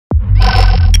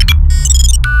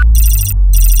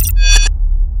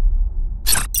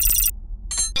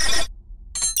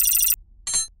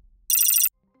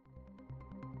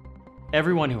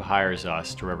Everyone who hires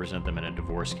us to represent them in a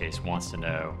divorce case wants to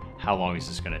know, how long is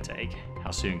this going to take?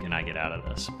 How soon can I get out of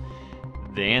this?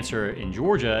 The answer in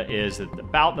Georgia is that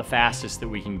about the fastest that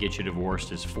we can get you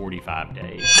divorced is 45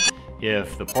 days.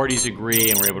 If the parties agree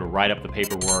and we're able to write up the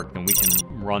paperwork, then we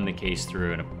can run the case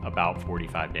through in about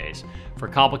 45 days. For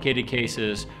complicated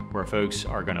cases where folks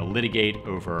are going to litigate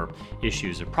over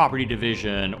issues of property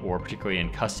division, or particularly in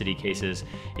custody cases,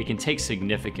 it can take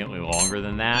significantly longer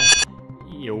than that.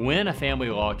 You win a family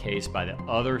law case by the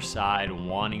other side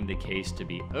wanting the case to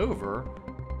be over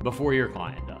before your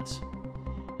client does.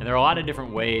 And there are a lot of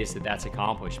different ways that that's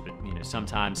accomplished, but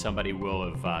sometimes somebody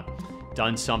will have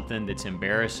done something that's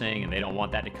embarrassing and they don't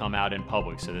want that to come out in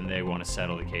public, so then they want to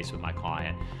settle the case with my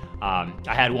client. I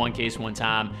had one case one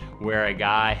time where a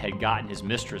guy had gotten his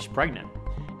mistress pregnant,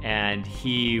 and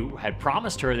he had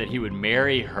promised her that he would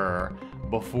marry her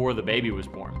before the baby was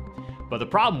born. But the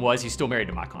problem was he's still married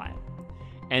to my client.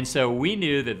 And so we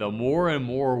knew that the more and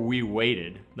more we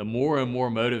waited, the more and more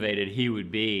motivated he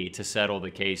would be to settle the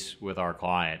case with our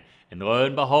client. And lo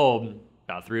and behold,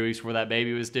 about 3 weeks before that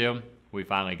baby was due, we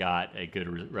finally got a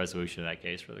good resolution of that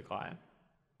case for the client.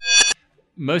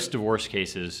 Most divorce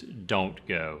cases don't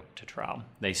go to trial.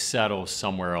 They settle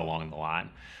somewhere along the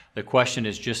line. The question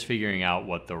is just figuring out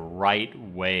what the right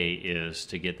way is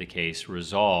to get the case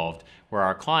resolved, where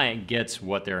our client gets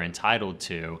what they're entitled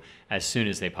to as soon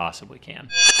as they possibly can.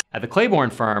 At the Claiborne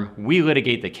firm, we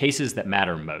litigate the cases that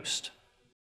matter most.